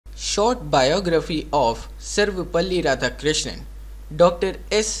Short biography of Sarvepalli Radhakrishnan, Dr.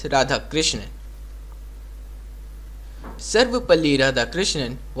 S. Radhakrishnan. Sarvepalli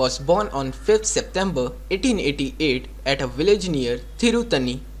Radhakrishnan was born on 5th September 1888 at a village near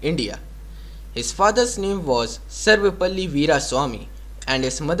Tirutani, India. His father's name was Sarvepalli Veeraswamy and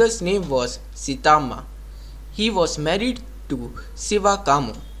his mother's name was Sitamma. He was married to Siva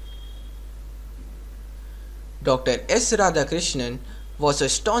Kamu. Dr. S. Radhakrishnan was a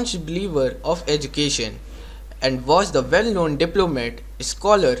staunch believer of education and was the well-known diplomat,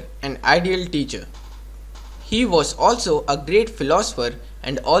 scholar and ideal teacher. He was also a great philosopher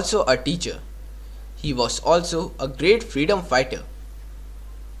and also a teacher. He was also a great freedom fighter.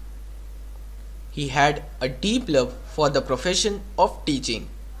 He had a deep love for the profession of teaching.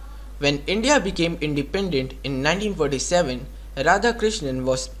 When India became independent in 1947, Radhakrishnan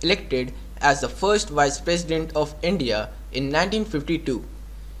was elected as the first Vice President of India in 1952.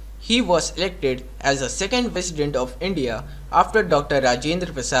 He was elected as the second President of India after Dr.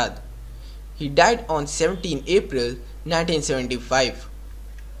 Rajendra Prasad. He died on 17 April 1975.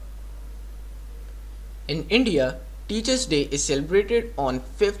 In India, Teachers' Day is celebrated on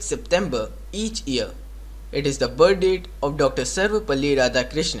 5th September each year. It is the birth date of Dr. Sarvepalli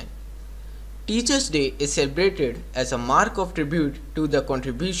Radhakrishnan. Teachers' Day is celebrated as a mark of tribute to the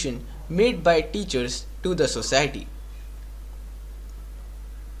contribution made by teachers to the society.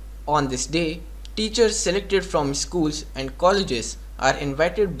 On this day, teachers selected from schools and colleges are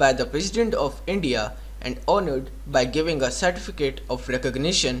invited by the President of India and honored by giving a certificate of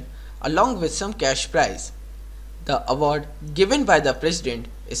recognition along with some cash prize. The award given by the President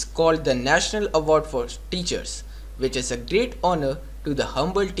is called the National Award for Teachers, which is a great honor to the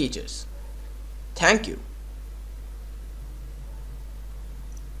humble teachers. Thank you.